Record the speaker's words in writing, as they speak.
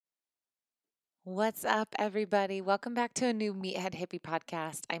What's up, everybody? Welcome back to a new Meathead Hippie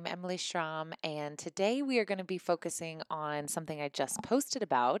podcast. I'm Emily Schramm, and today we are going to be focusing on something I just posted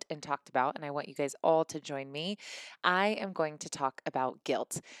about and talked about, and I want you guys all to join me. I am going to talk about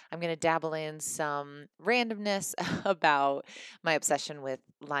guilt. I'm going to dabble in some randomness about my obsession with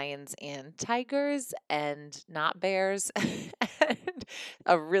lions and tigers and not bears, and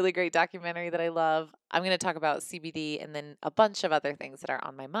a really great documentary that I love. I'm going to talk about CBD and then a bunch of other things that are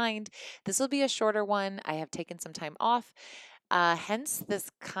on my mind. This will be a shorter one. I have taken some time off. Hence, this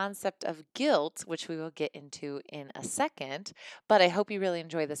concept of guilt, which we will get into in a second. But I hope you really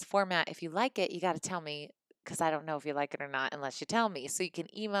enjoy this format. If you like it, you got to tell me because I don't know if you like it or not unless you tell me. So you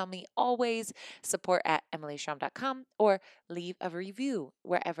can email me always, support@emilyschramm.com, or leave a review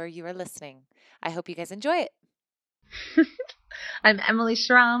wherever you are listening. I hope you guys enjoy it. I'm Emily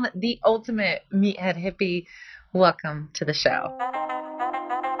Schramm, the ultimate meathead hippie. Welcome to the show.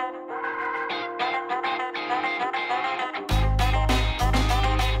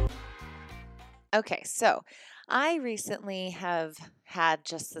 Okay, so I recently have had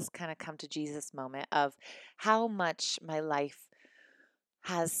just this kind of come to Jesus moment of how much my life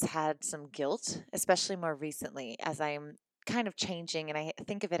has had some guilt, especially more recently as I'm kind of changing. And I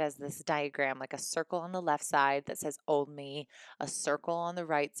think of it as this diagram, like a circle on the left side that says old me, a circle on the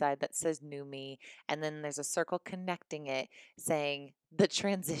right side that says new me, and then there's a circle connecting it saying the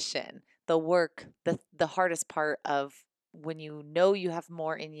transition, the work, the hardest part of when you know you have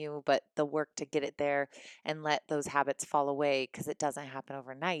more in you, but the work to get it there and let those habits fall away because it doesn't happen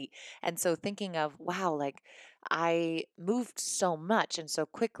overnight. And so thinking of, wow, like I moved so much and so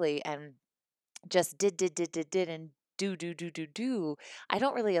quickly and just did and do. I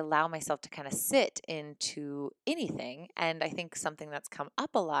don't really allow myself to kind of sit into anything. And I think something that's come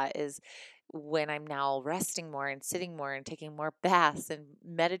up a lot is when I'm now resting more and sitting more and taking more baths and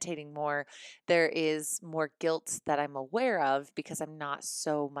meditating more, there is more guilt that I'm aware of because I'm not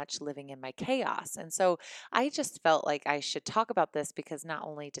so much living in my chaos. And so I just felt like I should talk about this because not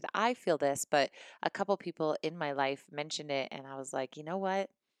only did I feel this, but a couple people in my life mentioned it. And I was like, you know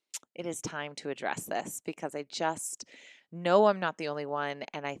what? It is time to address this because I just know I'm not the only one.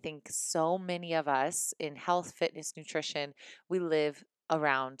 And I think so many of us in health, fitness, nutrition, we live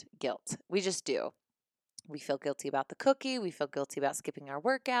around guilt. We just do. We feel guilty about the cookie. We feel guilty about skipping our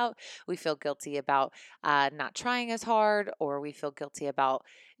workout. We feel guilty about not trying as hard, or we feel guilty about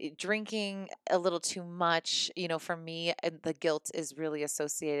drinking a little too much. You know, for me, the guilt is really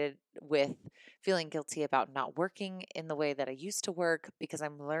associated with feeling guilty about not working in the way that I used to work because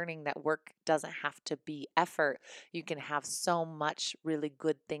I'm learning that work doesn't have to be effort. You can have so much really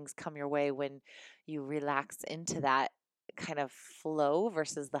good things come your way when you relax into that kind of flow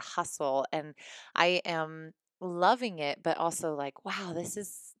versus the hustle. And I am loving it, but also like, wow, this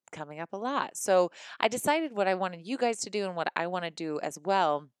is coming up a lot. So I decided what I wanted you guys to do and what I want to do as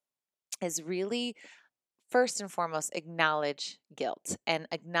well is really first and foremost acknowledge guilt and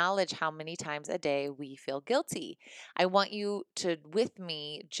acknowledge how many times a day we feel guilty. I want you to with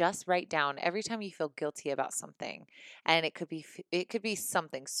me just write down every time you feel guilty about something. And it could be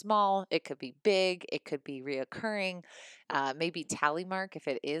something small, it could be big, it could be reoccurring, maybe tally mark if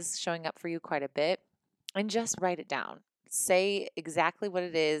it is showing up for you quite a bit, and just write it down. Say exactly what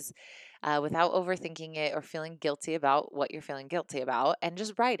it is without overthinking it or feeling guilty about what you're feeling guilty about, and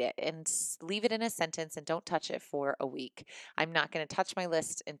just write it and leave it in a sentence and don't touch it for a week. I'm not going to touch my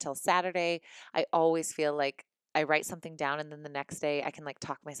list until Saturday. I always feel like I write something down and then the next day I can like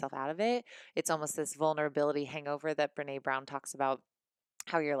talk myself out of it. It's almost this vulnerability hangover that Brene Brown talks about,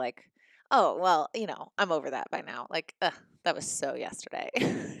 how you're like, oh, well, I'm over that by now. Like, ugh, that was so yesterday.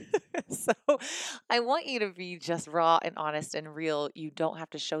 So I want you to be just raw and honest and real. You don't have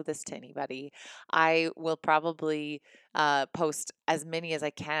to show this to anybody. I will probably post as many as I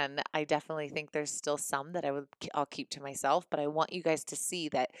can. I definitely think there's still some that I'll keep to myself, but I want you guys to see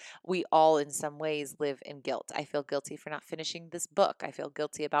that we all in some ways live in guilt. I feel guilty for not finishing this book. I feel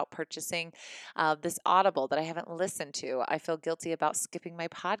guilty about purchasing this Audible that I haven't listened to. I feel guilty about skipping my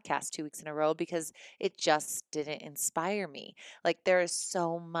podcast 2 weeks in a row because it just didn't inspire me. Like there is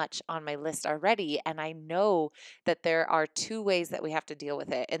so much on my list already, and I know that there are two ways that we have to deal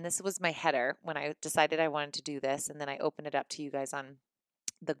with it. And this was my header when I decided I wanted to do this, and then I opened it up to you guys on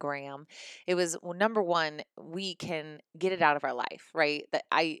the gram. It was, well, number one, we can get it out of our life, right? That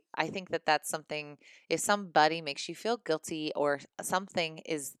I think that that's something. If somebody makes you feel guilty or something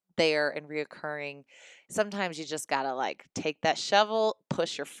is there and reoccurring, sometimes you just gotta like take that shovel,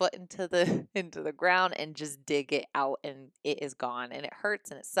 push your foot into the into the ground and just dig it out, and it is gone, and it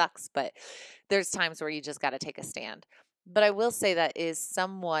hurts and it sucks, but there's times where you just gotta take a stand. But I will say that is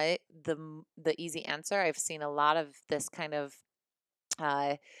somewhat the easy answer. I've seen a lot of this kind of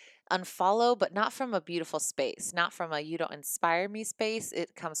uh, unfollow, but not from a beautiful space, not from a you don't inspire me space.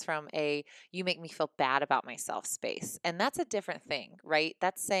 It comes from a you make me feel bad about myself space. And that's a different thing, right?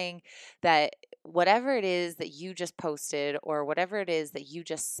 That's saying that whatever it is that you just posted or whatever it is that you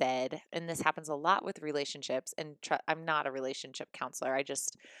just said, and this happens a lot with relationships, and I'm not a relationship counselor. I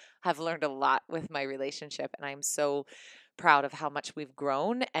just have learned a lot with my relationship, and I'm so proud of how much we've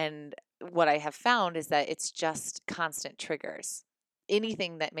grown. And what I have found is that it's just constant triggers.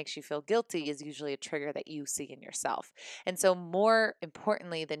 Anything that makes you feel guilty is usually a trigger that you see in yourself. And so, more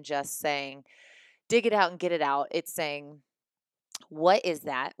importantly than just saying, dig it out and get it out, it's saying, what is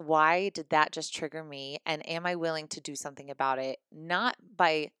that? Why did that just trigger me? And am I willing to do something about it? Not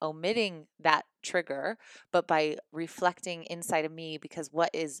by omitting that trigger, but by reflecting inside of me, because what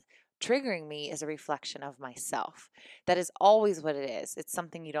is triggering me is a reflection of myself. That is always what it is. It's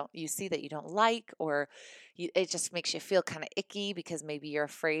something you see that you don't like, or it just makes you feel kind of icky because maybe you're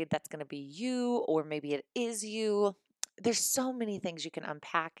afraid that's going to be you, or maybe it is you. There's so many things you can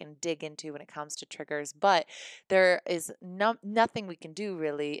unpack and dig into when it comes to triggers, but there is nothing we can do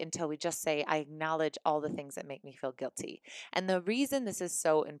really until we just say, I acknowledge all the things that make me feel guilty. And the reason this is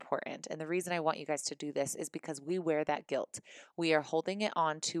so important, and the reason I want you guys to do this, is because we wear that guilt. We are holding it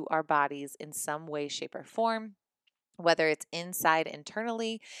on to our bodies in some way, shape, or form. Whether it's inside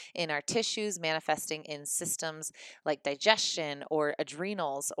internally in our tissues, manifesting in systems like digestion or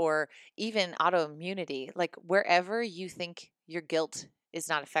adrenals or even autoimmunity, like wherever you think your guilt is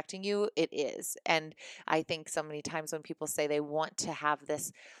not affecting you, it is. And I think so many times when people say they want to have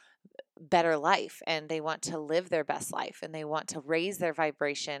this better life and they want to live their best life and they want to raise their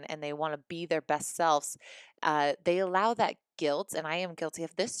vibration and they want to be their best selves, they allow that guilt, and I am guilty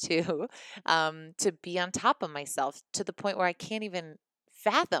of this too, to be on top of myself to the point where I can't even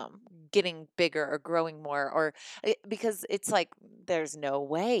fathom getting bigger or growing more, or because it's like there's no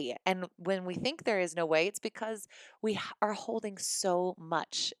way. And when we think there is no way, it's because we are holding so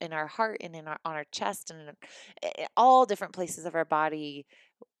much in our heart and in our on our chest and in all different places of our body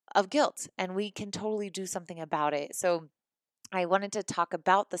of guilt, and we can totally do something about it. So I wanted to talk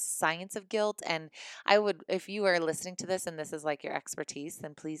about the science of guilt. And I would, if you are listening to this and this is like your expertise,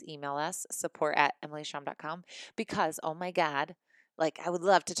 then please email us support@emilyschramm.com, because oh my God, like I would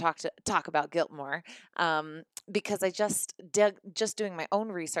love to talk about guilt more. Because I just doing my own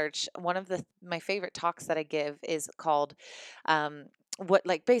research. One of my favorite talks that I give is called what,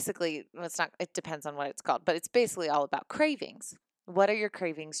 like, basically, well, it's not, it depends on what it's called, but it's basically all about cravings. What are your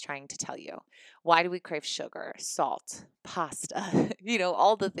cravings trying to tell you? Why do we crave sugar, salt, pasta,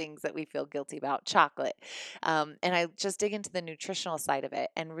 all the things that we feel guilty about, chocolate? And I just dig into the nutritional side of it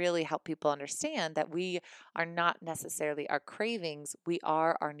and really help people understand that we are not necessarily our cravings, we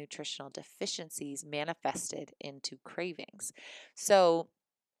are our nutritional deficiencies manifested into cravings. So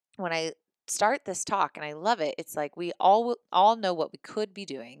when I start this talk, and I love it, it's like we all know what we could be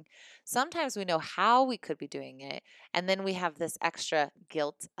doing. Sometimes we know how we could be doing it, and then we have this extra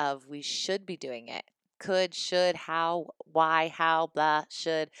guilt of we should be doing it. Could, should, how, why, how, blah,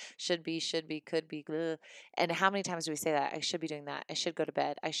 should be, could be, blah. And how many times do we say that? I should be doing that. I should go to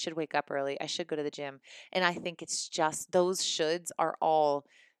bed. I should wake up early. I should go to the gym. And I think it's just those shoulds are all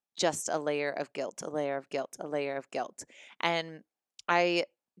just a layer of guilt, a layer of guilt, a layer of guilt. And I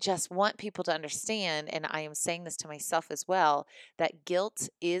just want people to understand, and I am saying this to myself as well, that guilt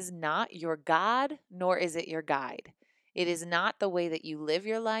is not your God, nor is it your guide. It is not the way that you live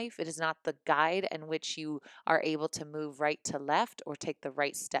your life. It is not the guide in which you are able to move right to left or take the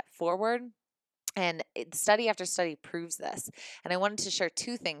right step forward. And study after study proves this. And I wanted to share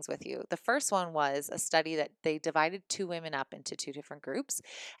two things with you. The first one was a study that they divided two women up into two different groups,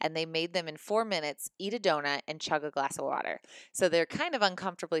 and they made them in 4 minutes eat a donut and chug a glass of water. So they're kind of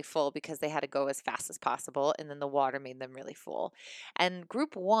uncomfortably full because they had to go as fast as possible, and then the water made them really full. And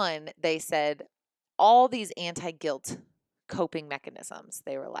group one, they said all these anti guilt coping mechanisms.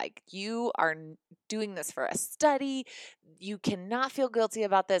 They were like, you are doing this for a study. You cannot feel guilty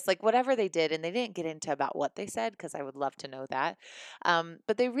about this. Like whatever they did. And they didn't get into about what they said because I would love to know that.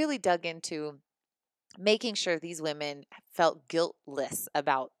 But they really dug into making sure these women felt guiltless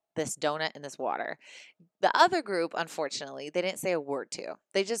about this donut and this water. The other group, unfortunately, they didn't say a word to.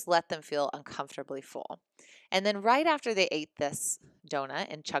 They just let them feel uncomfortably full. And then right after they ate this donut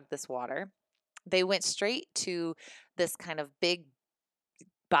and chugged this water, they went straight to this kind of big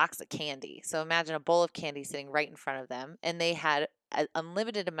box of candy. So imagine a bowl of candy sitting right in front of them, and they had an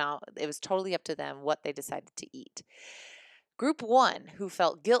unlimited amount. It was totally up to them what they decided to eat. Group one, who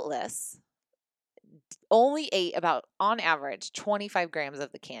felt guiltless, only ate about, on average, 25 grams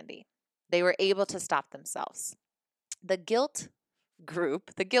of the candy. They were able to stop themselves. The guilty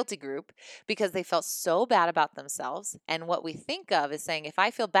group, because they felt so bad about themselves. And what we think of is saying, if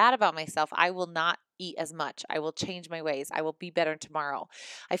I feel bad about myself, I will not eat as much. I will change my ways. I will be better tomorrow.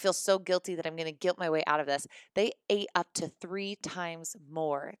 I feel so guilty that I'm going to guilt my way out of this. They ate up to 3 times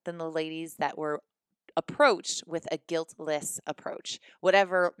more than the ladies that were approached with a guiltless approach,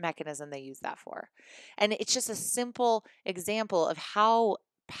 whatever mechanism they use that for. And it's just a simple example of how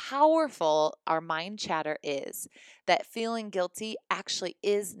powerful our mind chatter is, that feeling guilty actually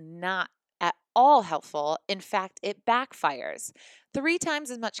is not at all helpful. In fact, it backfires. 3 times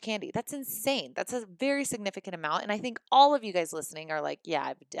as much candy. That's insane. That's a very significant amount. And I think all of you guys listening are like, yeah,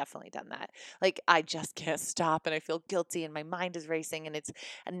 I've definitely done that. Like, I just can't stop and I feel guilty and my mind is racing, and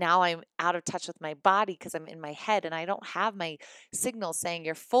now I'm out of touch with my body because I'm in my head and I don't have my signals saying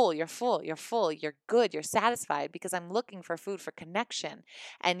you're full, you're full, you're full, you're good, you're satisfied, because I'm looking for food for connection.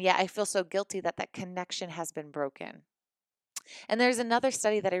 And yet I feel so guilty that that connection has been broken. And there's another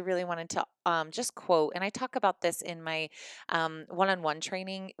study that I really wanted to just quote, and I talk about this in my one-on-one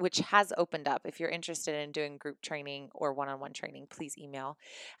training, which has opened up. If you're interested in doing group training or one-on-one training, please email.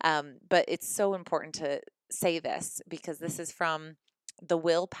 But it's so important to say this, because this is from The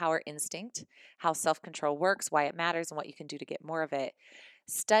Willpower Instinct: How Self-Control Works, Why It Matters, and What You Can Do to Get More of It.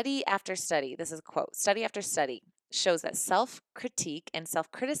 Study after study, this is a quote, study after study shows that self-critique and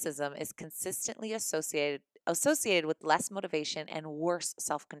self-criticism is consistently associated with less motivation and worse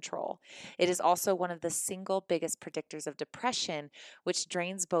self-control. It is also one of the single biggest predictors of depression, which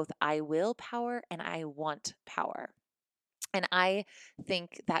drains both I will power and I want power. And I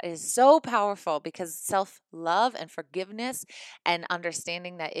think that is so powerful, because self-love and forgiveness and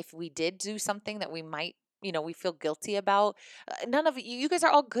understanding that if we did do something that we might, we feel guilty about, none of you guys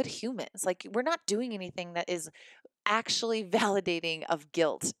are all good humans. Like, we're not doing anything that is actually validating of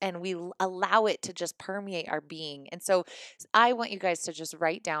guilt, and we allow it to just permeate our being. And so I want you guys to just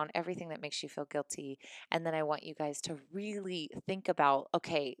write down everything that makes you feel guilty, and then I want you guys to really think about,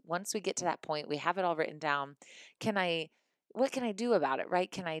 okay, once we get to that point, we have it all written down, what can I do about it,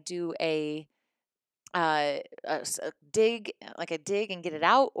 right? Can I do a dig, like a dig and get it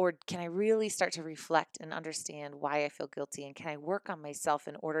out? Or can I really start to reflect and understand why I feel guilty? And can I work on myself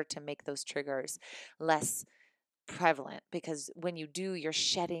in order to make those triggers less prevalent? Because when you do, you're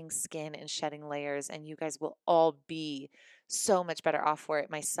shedding skin and shedding layers, and you guys will all be so much better off for it,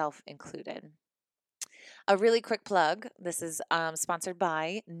 myself included. A really quick plug: this is sponsored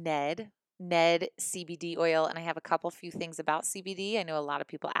by Ned CBD oil, and I have a few things about CBD. I know a lot of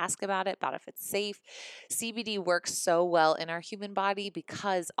people ask about it, about if it's safe. CBD works so well in our human body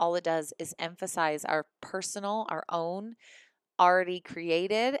because all it does is emphasize our own already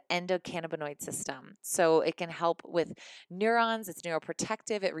created endocannabinoid system. So it can help with neurons. It's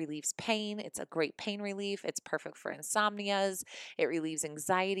neuroprotective. It relieves pain. It's a great pain relief. It's perfect for insomnias. It relieves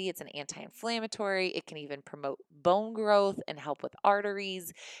anxiety. It's an anti-inflammatory. It can even promote bone growth and help with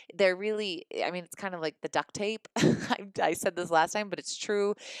arteries. They're really, it's kind of like the duct tape. I said this last time, but it's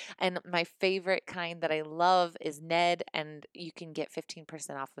true. And my favorite kind that I love is Ned, and you can get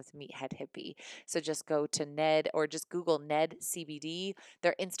 15% off with Meathead Hippie. So just go to Ned, or just Google Ned CBD.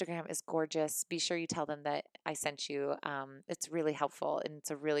 Their Instagram is gorgeous. Be sure you tell them that I sent you. It's really helpful, and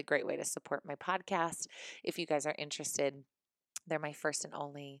it's a really great way to support my podcast. If you guys are interested, they're my first and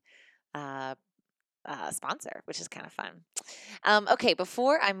only sponsor, which is kind of fun. Okay,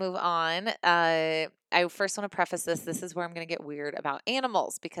 before I move on, I first want to preface this. This is where I'm going to get weird about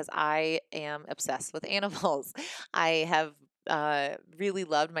animals, because I am obsessed with animals. I have really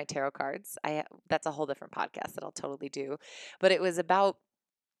loved my tarot cards. That's a whole different podcast that I'll totally do. But it was about,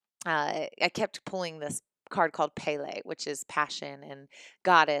 I kept pulling this card called Pele, which is passion and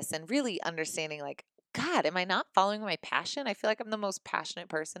goddess, and really understanding, like, God, am I not following my passion? I feel like I'm the most passionate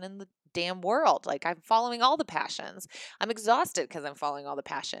person in the damn world. Like, I'm following all the passions. I'm exhausted because I'm following all the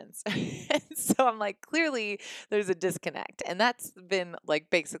passions. So I'm like, clearly there's a disconnect. And that's been like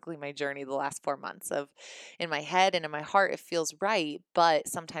basically my journey the last 4 months of, in my head and in my heart, it feels right, but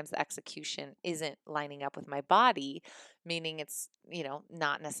sometimes the execution isn't lining up with my body, meaning it's,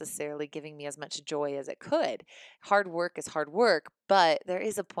 not necessarily giving me as much joy as it could. Hard work is hard work, but there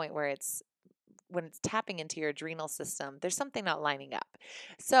is a point where when it's tapping into your adrenal system, there's something not lining up.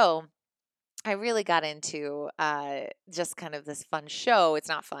 So I really got into just kind of this fun show. It's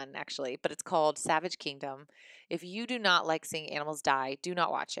not fun, actually, but it's called Savage Kingdom. If you do not like seeing animals die, do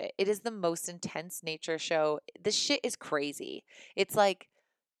not watch it. It is the most intense nature show. This shit is crazy. It's like,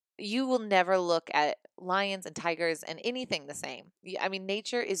 you will never look at lions and tigers and anything the same. I mean,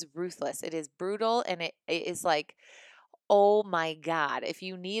 nature is ruthless. It is brutal, and it is like, oh my God, if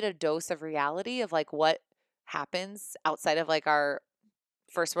you need a dose of reality of like what happens outside of like our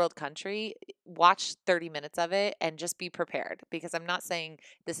first world country, watch 30 minutes of it and just be prepared, because I'm not saying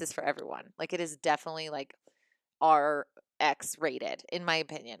this is for everyone. Like, it is definitely like RX rated, in my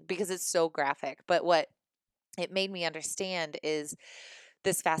opinion, because it's so graphic. But what it made me understand is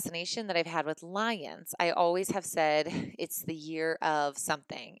this fascination that I've had with lions. I always have said it's the year of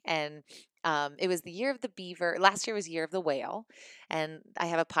something. And it was the year of the beaver. Last year was year of the whale. And I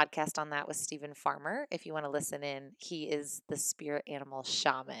have a podcast on that with Stephen Farmer. If you want to listen in, he is the spirit animal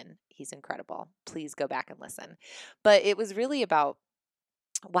shaman. He's incredible. Please go back and listen. But it was really about,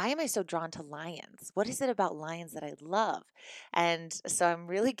 why am I so drawn to lions? What is it about lions that I love? And so I'm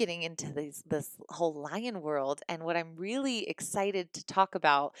really getting into this whole lion world. And what I'm really excited to talk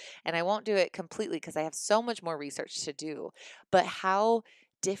about, and I won't do it completely because I have so much more research to do, but how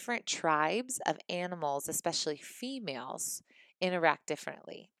different tribes of animals, especially females, interact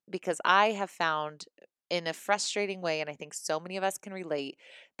differently. Because I have found, in a frustrating way, and I think so many of us can relate,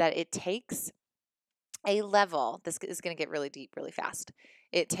 that it takes a level, this is going to get really deep really fast.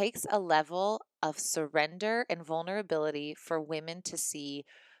 It takes a level of surrender and vulnerability for women to see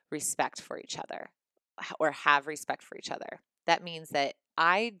respect for each other, or have respect for each other. That means that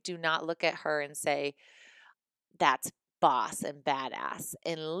I do not look at her and say, that's boss and badass,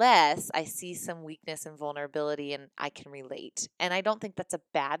 unless I see some weakness and vulnerability and I can relate. And I don't think that's a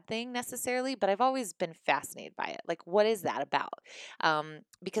bad thing necessarily, but I've always been fascinated by it. Like, what is that about?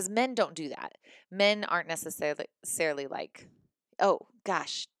 Because men don't do that. Men aren't necessarily like, oh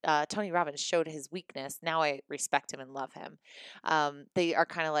gosh, Tony Robbins showed his weakness. Now I respect him and love him. They are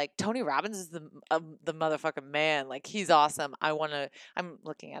kind of like, Tony Robbins is the motherfucking man. Like, he's awesome. I'm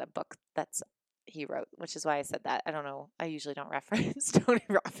looking at a book that's he wrote, which is why I said that. I don't know. I usually don't reference Tony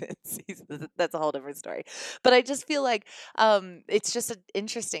Robbins. That's a whole different story. But I just feel like it's just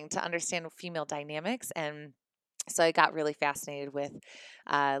interesting to understand female dynamics. And so I got really fascinated with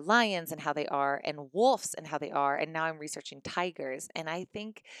lions and how they are, and wolves and how they are. And now I'm researching tigers. And I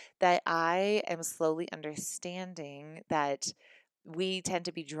think that I am slowly understanding that we tend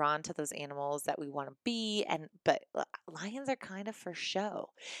to be drawn to those animals that we want to be, but lions are kind of for show.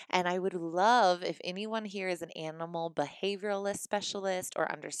 And I would love if anyone here is an animal behavioralist specialist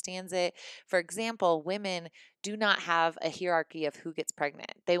or understands it. For example, women do not have a hierarchy of who gets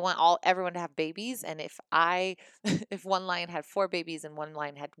pregnant. They want everyone to have babies, and if I if one lion had 4 babies and one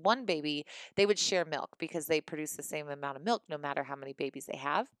lion had 1 baby, they would share milk because they produce the same amount of milk no matter how many babies they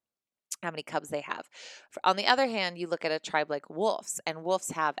have, how many cubs they have. On the other hand, you look at a tribe like wolves, and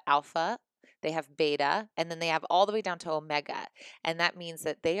wolves have alpha, they have beta, and then they have all the way down to omega. And that means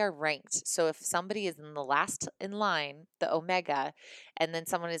that they are ranked. So if somebody is in the last in line, the omega, and then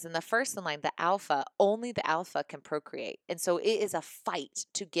someone is in the first in line, the alpha, only the alpha can procreate. And so it is a fight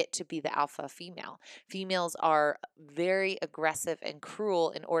to get to be the alpha female. Females are very aggressive and cruel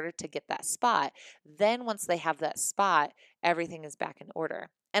in order to get that spot. Then once they have that spot, everything is back in order.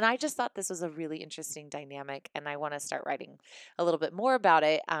 And I just thought this was a really interesting dynamic, and I want to start writing a little bit more about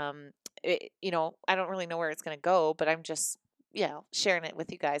it. I don't really know where it's going to go, but I'm just, sharing it with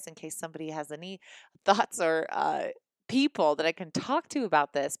you guys in case somebody has any thoughts or people that I can talk to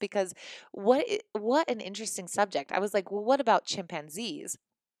about this, because what an interesting subject. I was like, well, what about chimpanzees?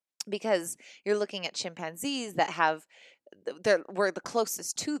 Because you're looking at chimpanzees that have we're the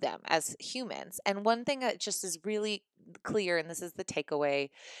closest to them as humans. And one thing that just is really clear, and this is the takeaway,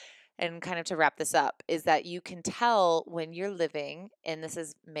 and kind of to wrap this up, is that you can tell when you're living, and this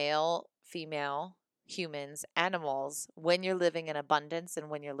is male, female, humans, animals, when you're living in abundance and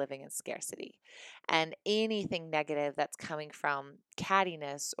when you're living in scarcity. And anything negative that's coming from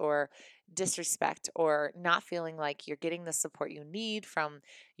cattiness or disrespect, or not feeling like you're getting the support you need from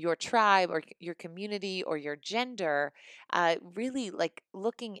your tribe or your community or your gender, really like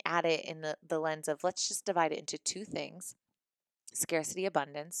looking at it in the lens of, let's just divide it into 2 things: scarcity,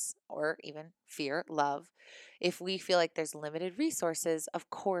 abundance, or even fear, love. If we feel like there's limited resources,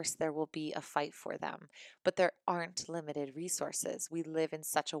 of course there will be a fight for them, but there aren't limited resources. We live in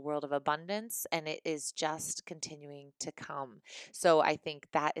such a world of abundance, and it is just continuing to come. So I think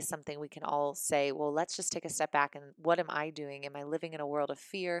that is something we can all say, well, let's just take a step back, and what am I doing? Am I living in a world of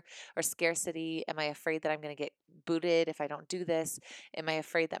fear or scarcity? Am I afraid that I'm going to get booted if I don't do this? Am I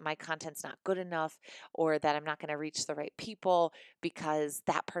afraid that my content's not good enough, or that I'm not going to reach the right people because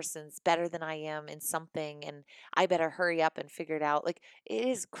that person's better than I am in something and I better hurry up and figure it out. Like, it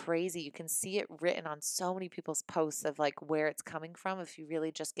is crazy. You can see it written on so many people's posts of like where it's coming from if you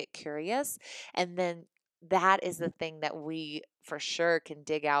really just get curious. And then that is the thing that we for sure can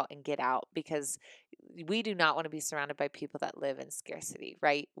dig out and get out, because we do not want to be surrounded by people that live in scarcity,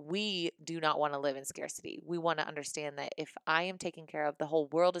 right? We do not want to live in scarcity. We want to understand that if I am taken care of, the whole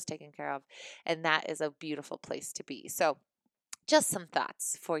world is taken care of, and that is a beautiful place to be. So, just some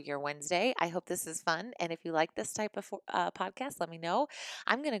thoughts for your Wednesday. I hope this is fun. And if you like this type of podcast, let me know.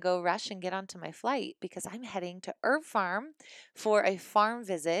 I'm going to go rush and get onto my flight because I'm heading to Herb Farm for a farm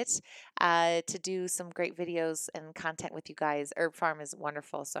visit to do some great videos and content with you guys. Herb Farm is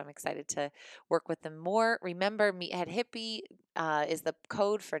wonderful, so I'm excited to work with them more. Remember, Meathead Hippie is the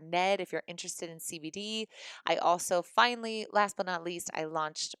code for Ned if you're interested in CBD. I also finally, last but not least, I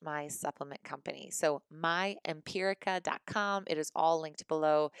launched my supplement company. So myempirica.com. It is all linked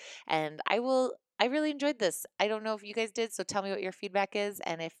below. And I really enjoyed this. I don't know if you guys did, so tell me what your feedback is.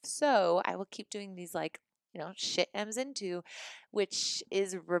 And if so, I will keep doing these like, shit M's into, which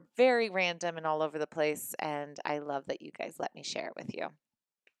is very random and all over the place. And I love that you guys let me share it with you.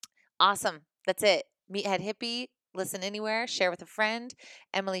 Awesome. That's it. Meathead Hippie. Listen anywhere, share with a friend,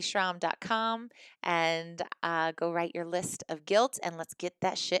 emilyschramm.com, and go write your list of guilt and let's get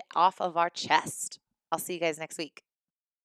that shit off of our chest. I'll see you guys next week.